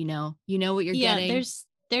 You know what you're getting. Yeah,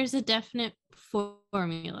 there's a definite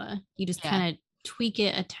formula. You just kind of tweak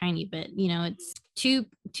it a tiny bit. It's two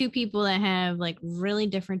people that have like really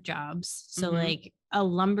different jobs. So like a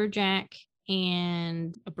lumberjack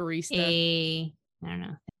and a barista. I don't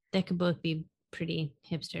know. That could both be pretty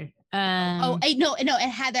hipster.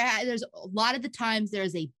 There's a lot of the times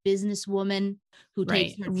there's a businesswoman who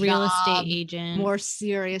takes her real job estate agent more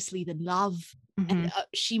seriously than love, and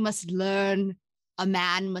she must learn. A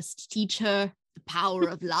man must teach her the power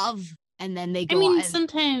of love, and then they go. I mean,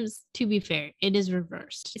 sometimes, to be fair, it is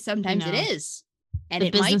reversed. Sometimes it is, and the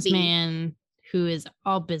it might be businessman who is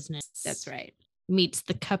all business. That's right. meets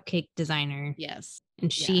the cupcake designer. Yes.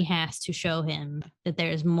 And she has to show him that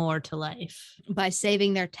there's more to life by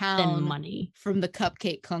saving their town than money from the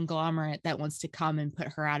cupcake conglomerate that wants to come and put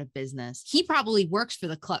her out of business. He probably works for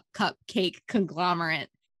the cupcake conglomerate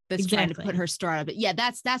that's trying to put her store out of it. Yeah,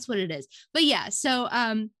 that's what it is. But yeah, so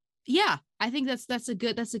yeah, I think that's a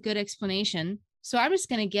good explanation. So I'm just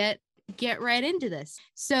gonna get right into this.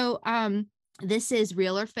 So this is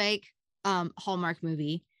Real or Fake Hallmark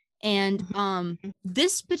movie. And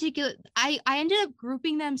this particular, I ended up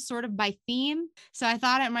grouping them sort of by theme. So I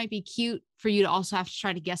thought it might be cute for you to also have to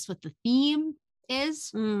try to guess what the theme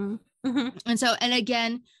is. Mm-hmm. And so, and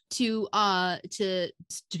again, to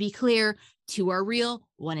be clear, two are real,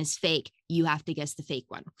 one is fake. You have to guess the fake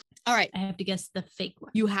one. All right. I have to guess the fake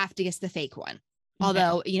one. You have to guess the fake one. Okay.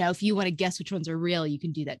 Although, you know, if you want to guess which ones are real, you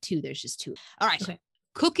can do that too. There's just two. All right. Okay.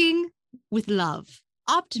 Cooking with Love.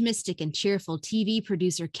 Optimistic and cheerful TV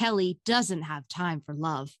producer Kelly doesn't have time for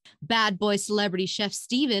love. Bad boy celebrity chef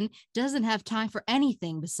Steven doesn't have time for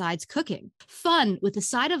anything besides cooking. Fun with a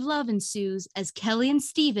side of love ensues as Kelly and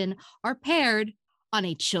Steven are paired on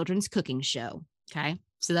a children's cooking show. Okay,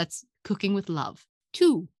 so that's Cooking with Love.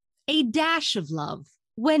 2, a dash of love.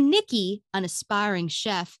 When Nikki, an aspiring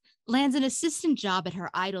chef, lands an assistant job at her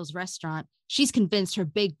idol's restaurant, she's convinced her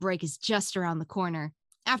big break is just around the corner.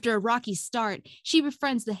 After a rocky start, she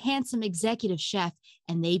befriends the handsome executive chef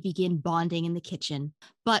and they begin bonding in the kitchen.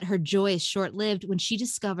 But her joy is short-lived when she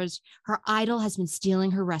discovers her idol has been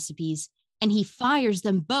stealing her recipes and he fires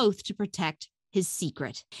them both to protect his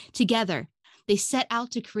secret. Together, they set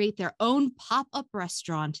out to create their own pop-up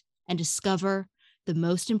restaurant and discover the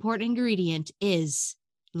most important ingredient is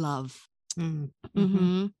love.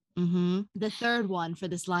 Mm-hmm. The third one for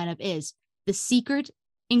this lineup is the secret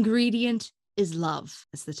ingredient is love.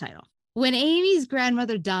 That's the title. When Amy's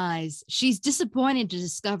grandmother dies, she's disappointed to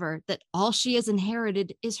discover that all she has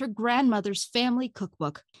inherited is her grandmother's family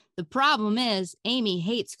cookbook. The problem is Amy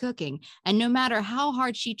hates cooking, and no matter how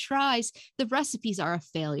hard she tries, the recipes are a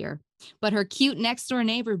failure. But her cute next-door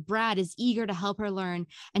neighbor, Brad, is eager to help her learn,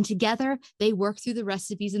 and together they work through the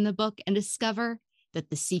recipes in the book and discover that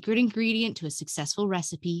the secret ingredient to a successful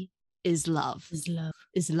recipe is love.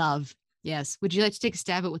 Is love. Yes. Would you like to take a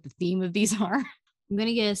stab at what the theme of these are? I'm going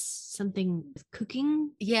to guess something with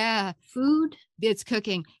cooking. Yeah. Food. It's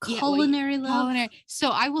cooking. Culinary love. Culinary.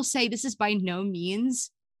 So I will say this is by no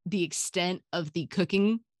means the extent of the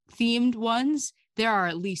cooking themed ones. There are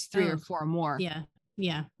at least 3 or 4 more. Yeah.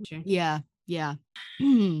 Yeah. Sure. Yeah. Yeah.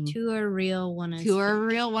 2 are real. 1 is 2 are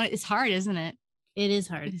real. 1. It's hard, isn't it? It is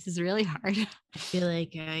hard. This is really hard. I feel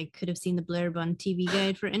like I could have seen the blurb on TV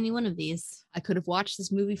Guide for any one of these. I could have watched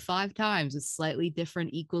this movie 5 times with slightly different,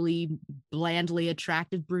 equally blandly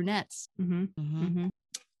attractive brunettes.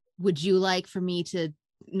 Would you like for me to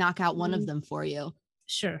knock out one of them for you?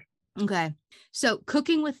 Sure. Okay. So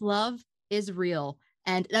Cooking with Love is real.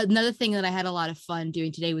 And another thing that I had a lot of fun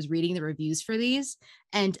doing today was reading the reviews for these.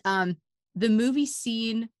 And the movie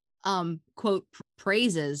scene, quote,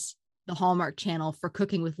 praises the Hallmark Channel for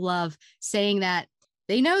Cooking with Love, saying that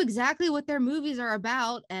they know exactly what their movies are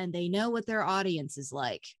about and they know what their audience is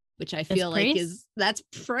like, which I feel like that's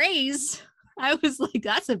praise. I was like,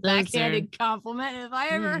 that's a backhanded compliment if I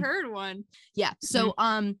ever heard one. Yeah. So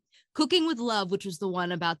Cooking with Love, which was the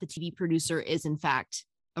one about the TV producer, is in fact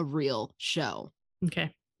a real show.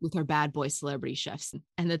 Okay. With our bad boy celebrity chefs,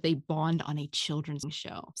 and that they bond on a children's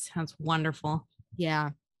show. Sounds wonderful. Yeah.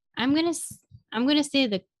 I'm gonna say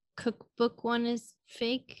the cookbook one is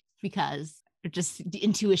fake because just the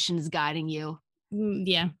intuition is guiding you.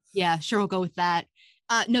 Yeah, sure, we'll go with that.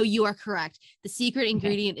 No, you are correct. The secret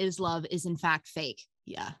ingredient is love is in fact fake.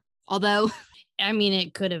 Yeah, although I mean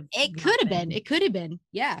it could have been.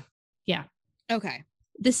 Yeah Okay,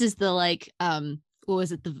 this is the like what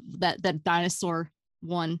was it, that dinosaur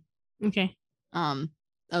one? Okay.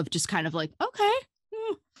 Of just kind of like, okay.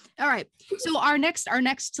 All right, so our next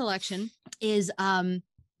selection is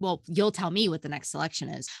well, you'll tell me what the next selection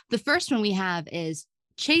is. The first one we have is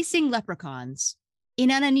Chasing Leprechauns. In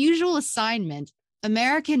an unusual assignment,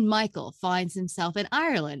 American Michael finds himself in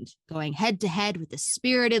Ireland, going head-to-head with the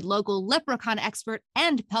spirited local leprechaun expert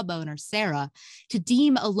and pub owner, Sarah, to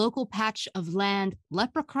deem a local patch of land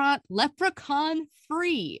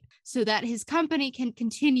leprechaun-free so that his company can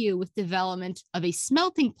continue with development of a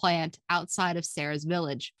smelting plant outside of Sarah's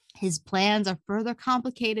village. His plans are further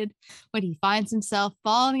complicated when he finds himself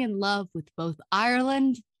falling in love with both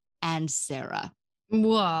Ireland and Sarah.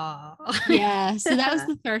 Whoa. Yeah, so that was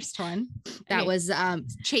the first one. That was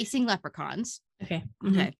Chasing Leprechauns. Okay.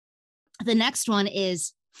 Okay. The next one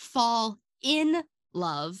is Fall in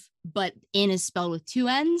Love, but in is spelled with 2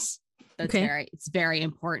 N's. It's very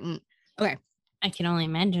important. Okay. I can only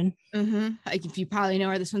imagine. If you probably know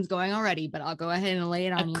where this one's going already, but I'll go ahead and lay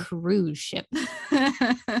it on you. Cruise ship.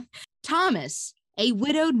 Thomas, a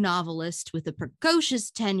widowed novelist with a precocious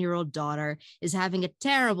 10-year-old daughter, is having a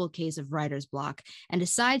terrible case of writer's block and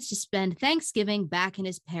decides to spend Thanksgiving back in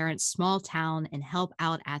his parents' small town and help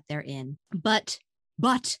out at their inn. But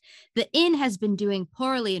the inn has been doing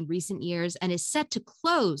poorly in recent years and is set to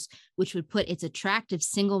close, which would put its attractive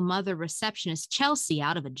single mother receptionist Chelsea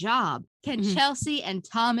out of a job. Can Chelsea and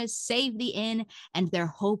Thomas save the inn and their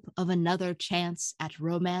hope of another chance at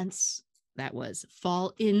romance? That was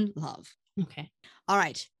Fall in Love. Okay. All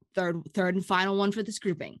right. Third and final one for this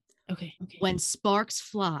grouping. Okay. When Sparks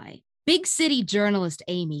Fly. Big city journalist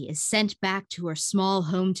Amy is sent back to her small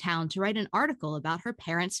hometown to write an article about her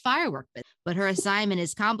parents' firework business. But her assignment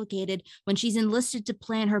is complicated when she's enlisted to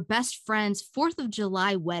plan her best friend's 4th of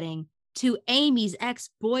July wedding to Amy's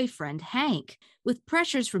ex-boyfriend, Hank. With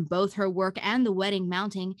pressures from both her work and the wedding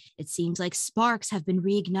mounting, it seems like sparks have been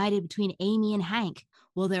reignited between Amy and Hank.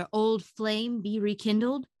 Will their old flame be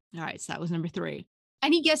rekindled? All right, so that was number 3.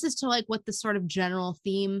 Any guesses to like what the sort of general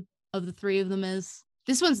theme of the 3 of them is?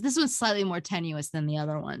 This one's slightly more tenuous than the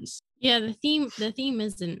other ones. Yeah, the theme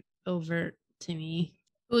isn't overt to me.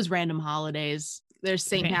 It was random holidays. There's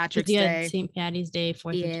St. Patrick's Day, St. Patty's Day,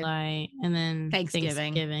 4th of July, and then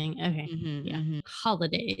Thanksgiving. Okay.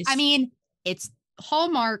 Holidays. I mean, it's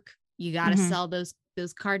Hallmark. You got to sell those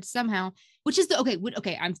cards somehow, which is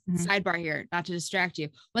okay. I'm sidebar here, not to distract you.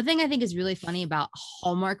 One thing I think is really funny about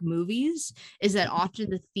Hallmark movies is that often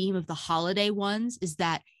the theme of the holiday ones is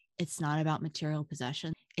that it's not about material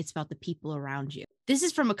possession. It's about the people around you. This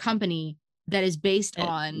is from a company that is based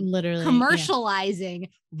on literally commercializing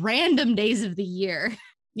random days of the year.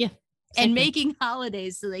 Yeah. And making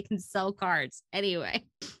holidays so they can sell cards. Anyway,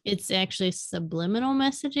 it's actually subliminal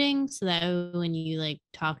messaging so that when you like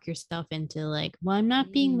talk yourself into like, well, I'm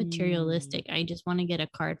not being materialistic. I just want to get a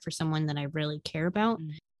card for someone that I really care about.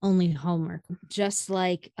 Only Hallmark. Just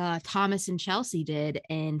like Thomas and Chelsea did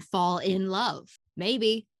in Fall in Love.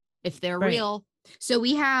 Maybe if they're real. So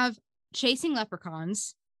we have Chasing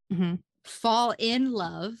Leprechauns, Fall in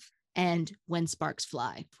Love, and When Sparks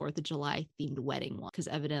Fly, 4th of July themed wedding one, because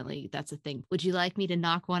evidently that's a thing. Would you like me to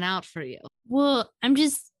knock one out for you? Well, I'm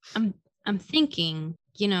thinking,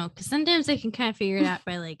 because sometimes I can kind of figure it out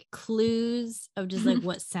by like clues of just like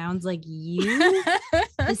what sounds like you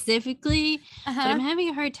specifically. But I'm having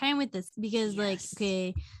a hard time with this because like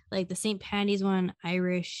the St. Patty's one,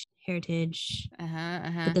 Irish heritage,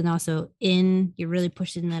 but then also inn. You're really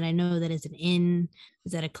pushing that. I know that is an inn.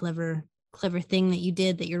 Is that a clever thing that you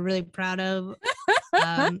did that you're really proud of?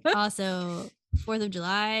 Also 4th of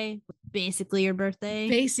July, basically your birthday.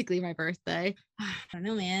 Basically my birthday. I don't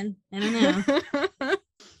know, man. I don't know.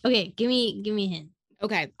 Okay, give me a hint.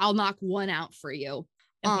 Okay, I'll knock one out for you.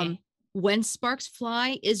 Okay. When Sparks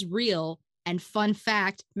Fly is real, and fun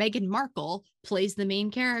fact, Meghan Markle plays the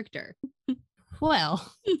main character.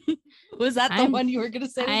 Well, was that the one you were gonna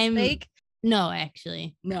say was fake? No,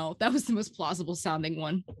 actually. No, that was the most plausible sounding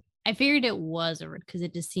one. I figured it was because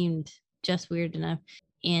it just seemed just weird enough.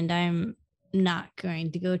 And I'm not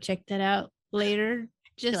going to go check that out later.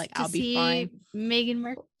 Just like I'll be fine. Meghan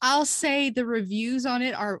Markle. I'll say the reviews on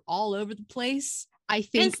it are all over the place. I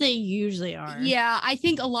think they usually are. Yeah, I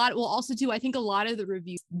think a lot. Well, also too, I think a lot of the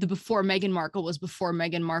reviews, the before Meghan Markle was before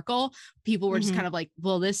Meghan Markle, people were just kind of like,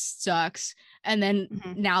 well, this sucks. And then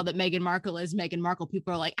now that Meghan Markle is Meghan Markle,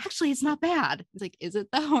 people are like, actually, it's not bad. It's like, is it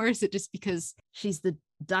though? Or is it just because she's the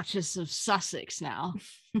Duchess of Sussex now?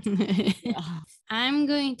 I'm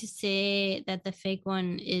going to say that the fake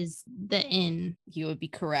one is the inn. You would be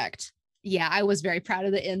correct. Yeah, I was very proud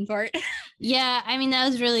of the inn part. Yeah, I mean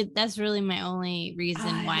that's really my only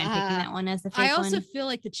reason why I'm picking that one as the fake one. I also feel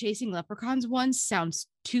like the Chasing Leprechauns one sounds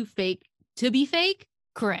too fake to be fake.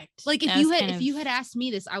 Correct. Like if you had asked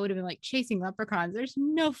me this, I would have been like, Chasing Leprechauns, there's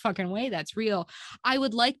no fucking way that's real. I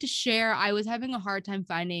would like to share. I was having a hard time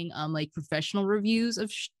finding like professional reviews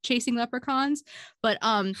of Chasing Leprechauns, but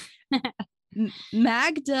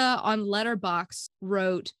Magda on Letterboxd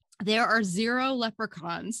wrote, there are 0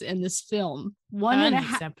 leprechauns in this film.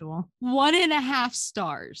 1.5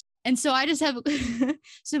 stars. And so I just have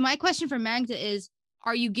so my question for Magda is,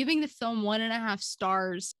 are you giving the film 1.5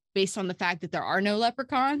 stars based on the fact that there are no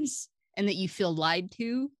leprechauns and that you feel lied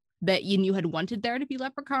to, that you had wanted there to be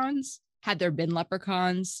leprechauns? Had there been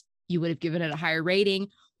leprechauns, you would have given it a higher rating?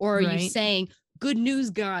 Or are you saying, good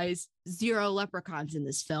news, guys, 0 leprechauns in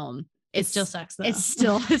this film? It still sucks though. It's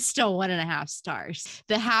still 1.5 stars.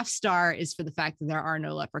 The half star is for the fact that there are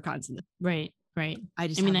no leprechauns in the right. I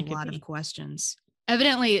mean, have a lot of questions.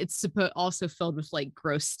 Evidently, it's also filled with like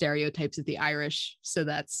gross stereotypes of the Irish. So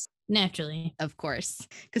that's naturally, of course,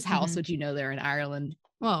 because how else would you know they're in Ireland?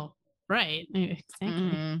 Well, right,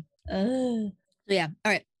 exactly. Yeah.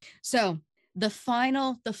 All right. So the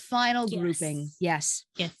final grouping. Yes.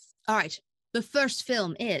 All right. The first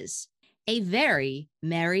film is A Very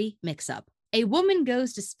Merry Mix-Up. A woman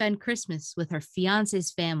goes to spend Christmas with her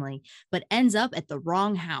fiance's family, but ends up at the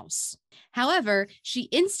wrong house. However, she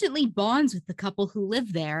instantly bonds with the couple who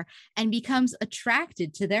live there and becomes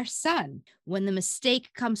attracted to their son. When the mistake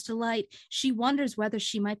comes to light, she wonders whether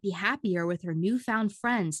she might be happier with her newfound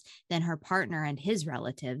friends than her partner and his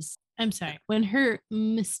relatives. I'm sorry. When her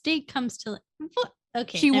mistake comes to what?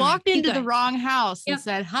 Okay. She walked into the wrong house and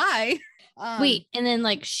said, hi. Wait, and then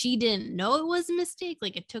like she didn't know it was a mistake.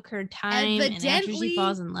 Like it took her time, and after she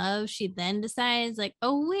falls in love, she then decides like,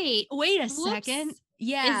 oh wait a second.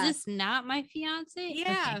 Yeah, is this not my fiance?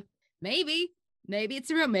 Yeah, okay. maybe it's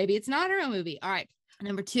a real, maybe it's not a real movie. All right,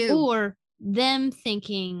 number 2, or them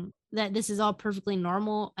thinking that this is all perfectly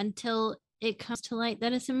normal until it comes to light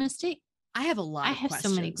that it's a mistake. I have so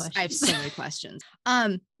many questions. I have so many questions.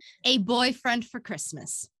 A Boyfriend for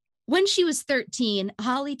Christmas. When she was 13,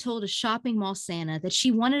 Holly told a shopping mall Santa that she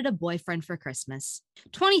wanted a boyfriend for Christmas.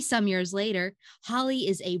 20-some years later, Holly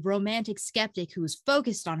is a romantic skeptic who is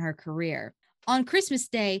focused on her career. On Christmas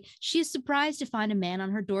Day, she is surprised to find a man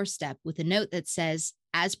on her doorstep with a note that says,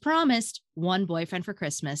 as promised, one boyfriend for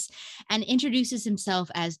Christmas, and introduces himself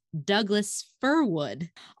as Douglas Furwood.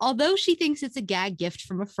 Although she thinks it's a gag gift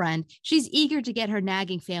from a friend, she's eager to get her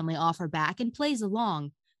nagging family off her back and plays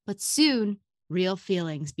along. But soon, real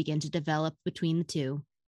feelings begin to develop between the two.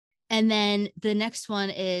 And then the next one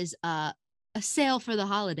is A Sale for the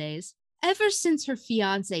Holidays. Ever since her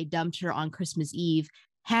fiance dumped her on Christmas Eve,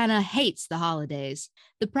 Hannah hates the holidays.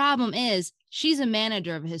 The problem is, she's a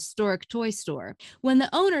manager of a historic toy store. When the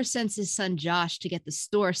owner sends his son Josh to get the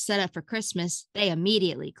store set up for Christmas, they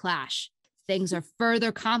immediately clash. Things are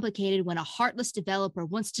further complicated when a heartless developer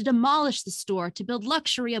wants to demolish the store to build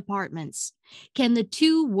luxury apartments. Can the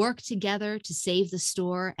two work together to save the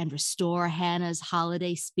store and restore Hannah's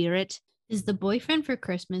holiday spirit? Is the Boyfriend for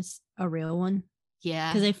Christmas a real one?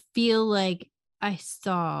 Yeah. Because I feel like I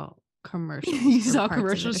saw commercials. You saw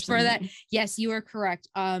commercials for that? Yes, you are correct.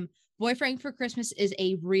 Boyfriend for Christmas is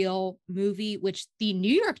a real movie, which the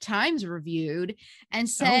New York Times reviewed and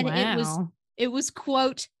said it was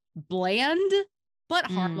quote, bland but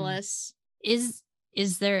harmless. Is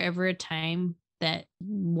there ever a time that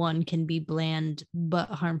one can be bland but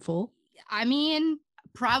harmful? I mean,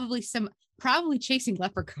 probably Chasing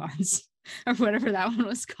Leprechauns or whatever that one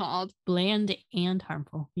was called. Bland and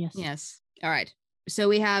harmful. Yes. All right. So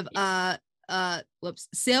we have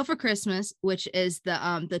Sale for Christmas, which is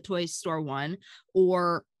the toy store one,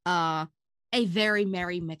 or A Very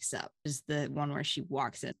Merry Mix-Up is the one where she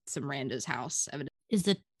walks at some rando's house. Is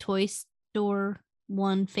the toy store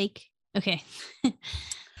one fake? Okay.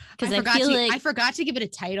 Because I forgot to give it a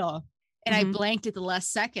title, and I blanked at the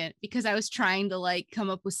last second because I was trying to like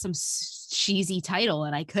come up with some cheesy title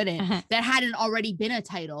and I couldn't. That hadn't already been a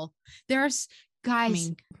title. There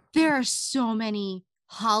are so many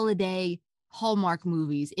holiday Hallmark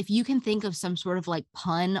movies. If you can think of some sort of like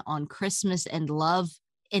pun on Christmas and love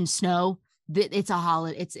and snow, it's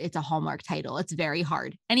a Hallmark title. It's very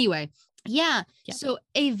hard. Anyway, yeah. So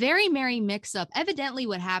A Very Merry Mix-Up. Evidently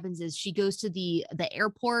what happens is she goes to the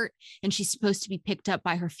airport and she's supposed to be picked up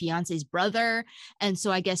by her fiance's brother. And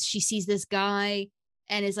so I guess she sees this guy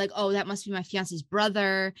and is like, oh, that must be my fiance's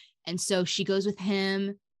brother. And so she goes with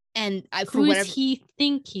him. And who does he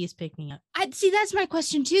think he's picking up? I'd see, that's my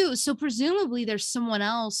question too. So presumably there's someone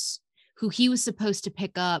else who he was supposed to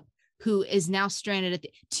pick up who is now stranded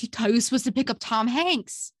he was supposed to pick up Tom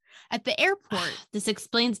Hanks at the airport. This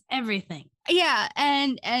explains everything. Yeah.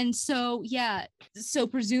 And so, yeah. So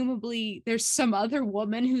presumably there's some other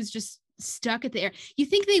woman who's just stuck at the air. You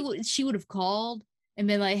think she would have called and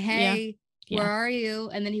been like, hey, where are you?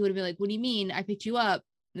 And then he would have been like, what do you mean? I picked you up.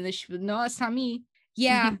 And then she would, no, it's not me.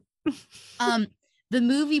 Yeah. The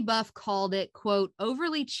movie buff called it, quote,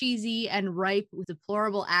 overly cheesy and ripe with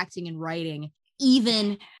deplorable acting and writing,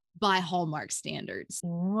 even by Hallmark standards.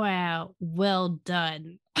 Wow. Well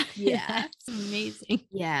done. Yeah. That's amazing.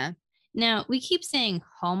 Yeah. Now, we keep saying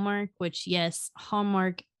Hallmark, which, yes,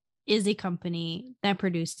 Hallmark is a company that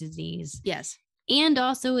produces these. Yes. And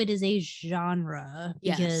also it is a genre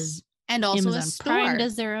because and also Amazon Prime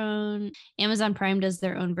does their own. Amazon Prime does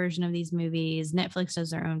their own version of these movies. Netflix does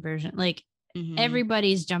their own version. Like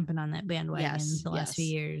everybody's jumping on that bandwagon the last few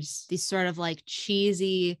years. These sort of like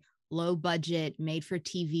cheesy, low budget, made for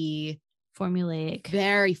TV, formulaic,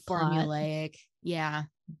 very formulaic. Yeah.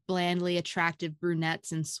 Blandly attractive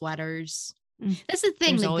brunettes in sweaters. Mm. That's the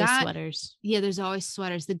thing. There's always guy, sweaters. Yeah, there's always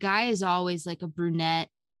sweaters. The guy is always like a brunette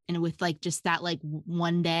and with like just that like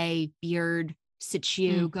one day beard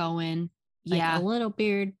situ going. Like yeah. a little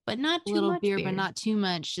beard, but not too little much beard, but not too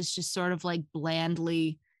much. Just sort of like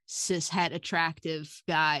blandly cishet attractive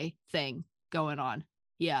guy thing going on.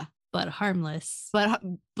 Yeah. But harmless. But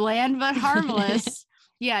bland but harmless.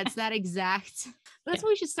 Yeah, it's that exact. That's what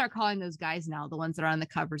we should start calling those guys now, the ones that are on the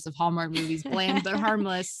covers of Hallmark movies, bland but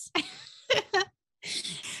harmless.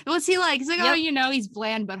 What's he like? He's like, oh, you know, he's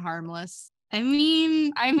bland but harmless. I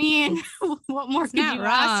mean, what more could not you wrong,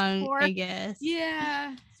 ask for? I guess.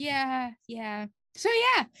 Yeah. So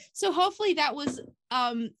yeah. So hopefully that was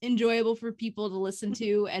enjoyable for people to listen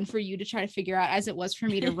to and for you to try to figure out, as it was for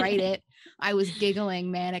me to write it. I was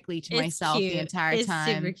giggling manically to myself the entire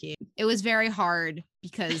time. Super cute. It was very hard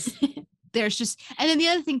because there's just, and then the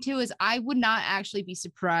other thing too is I would not actually be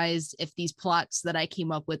surprised if these plots that I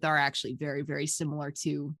came up with are actually very, very similar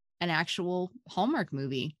to an actual Hallmark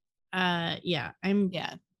movie. Yeah.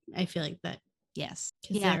 I feel like that. Yes.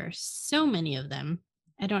 Because there are so many of them.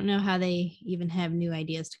 I don't know how they even have new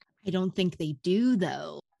ideas to. I don't think they do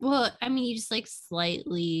though. Well, I mean, you just like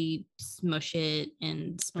slightly smush it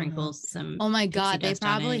and sprinkle some. Oh my God. They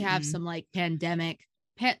probably have some like pandemic.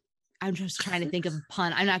 I'm just trying to think of a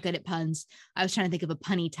pun. I'm not good at puns. I was trying to think of a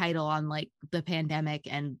punny title on like the pandemic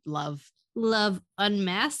and love. Love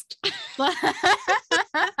Unmasked.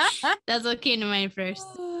 That's what came to mind first.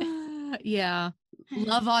 Yeah.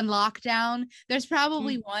 Love on Lockdown. There's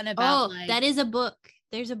probably one about that is a book.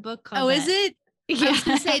 There's a book called is it? Yeah. I was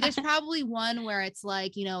gonna say there's probably one where it's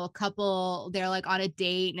like, you know, a couple, they're like on a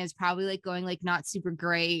date and it's probably like going like not super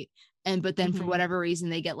great. But then for whatever reason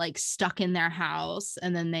they get like stuck in their house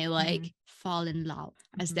and then they like fall in love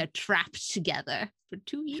as they're trapped together for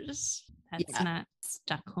 2 years. That's not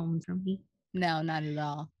Stockholm for me. No, not at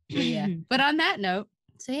all. But yeah. But on that note,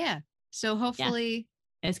 so hopefully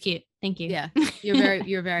it's cute. Thank you. Yeah.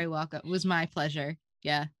 You're very welcome. It was my pleasure.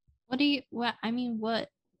 Yeah. What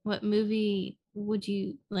movie would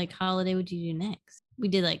you like, holiday would you do next? We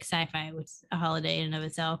did like sci-fi, which is a holiday in and of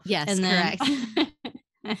itself. Yes, and correct.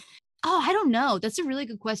 Oh, I don't know. That's a really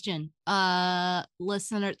good question.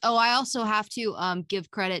 Listeners. Oh, I also have to give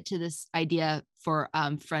credit to this idea for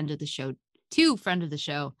friend of the show,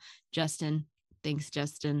 Justin. Thanks,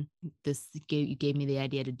 Justin. You gave me the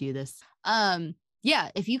idea to do this.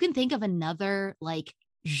 Yeah, if you can think of another like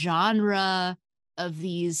genre of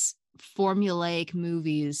these formulaic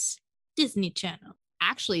movies. Disney Channel.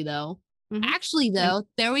 Actually though,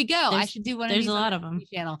 there we go. I should do one of these. There's a lot of them.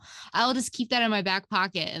 Channel. I'll just keep that in my back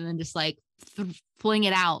pocket and then just like fling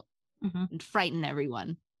it out and frighten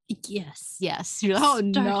everyone. Yes.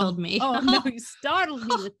 Startled me. Oh no, you startled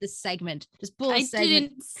me with this segment. Just pull a segment. I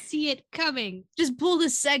didn't see it coming. Just pull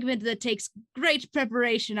this segment that takes great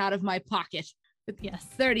preparation out of my pocket. With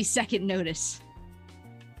 30-second notice.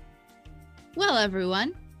 Well,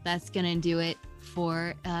 everyone, that's gonna do it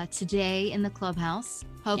for today in the clubhouse.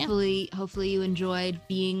 Hopefully you enjoyed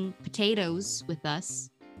being potatoes with us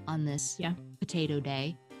on this potato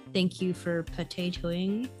day. Thank you for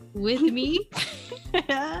potatoing with me.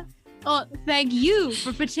 Oh, thank you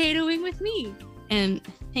for potatoing with me. And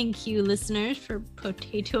thank you, listeners, for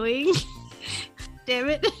potatoing. Damn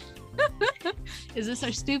it. Is this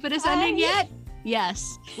our stupidest ending yet?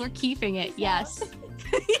 Yes, we're keeping it. Yes.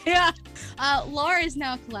 Yeah. Laura is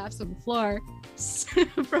now collapsed on the floor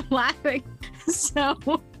from laughing. So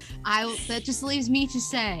that just leaves me to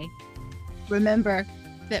say, remember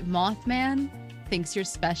that Mothman thinks you're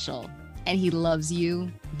special and he loves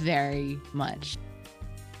you very much.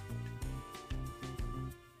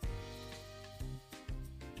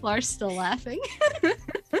 Laura's still laughing.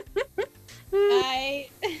 Bye.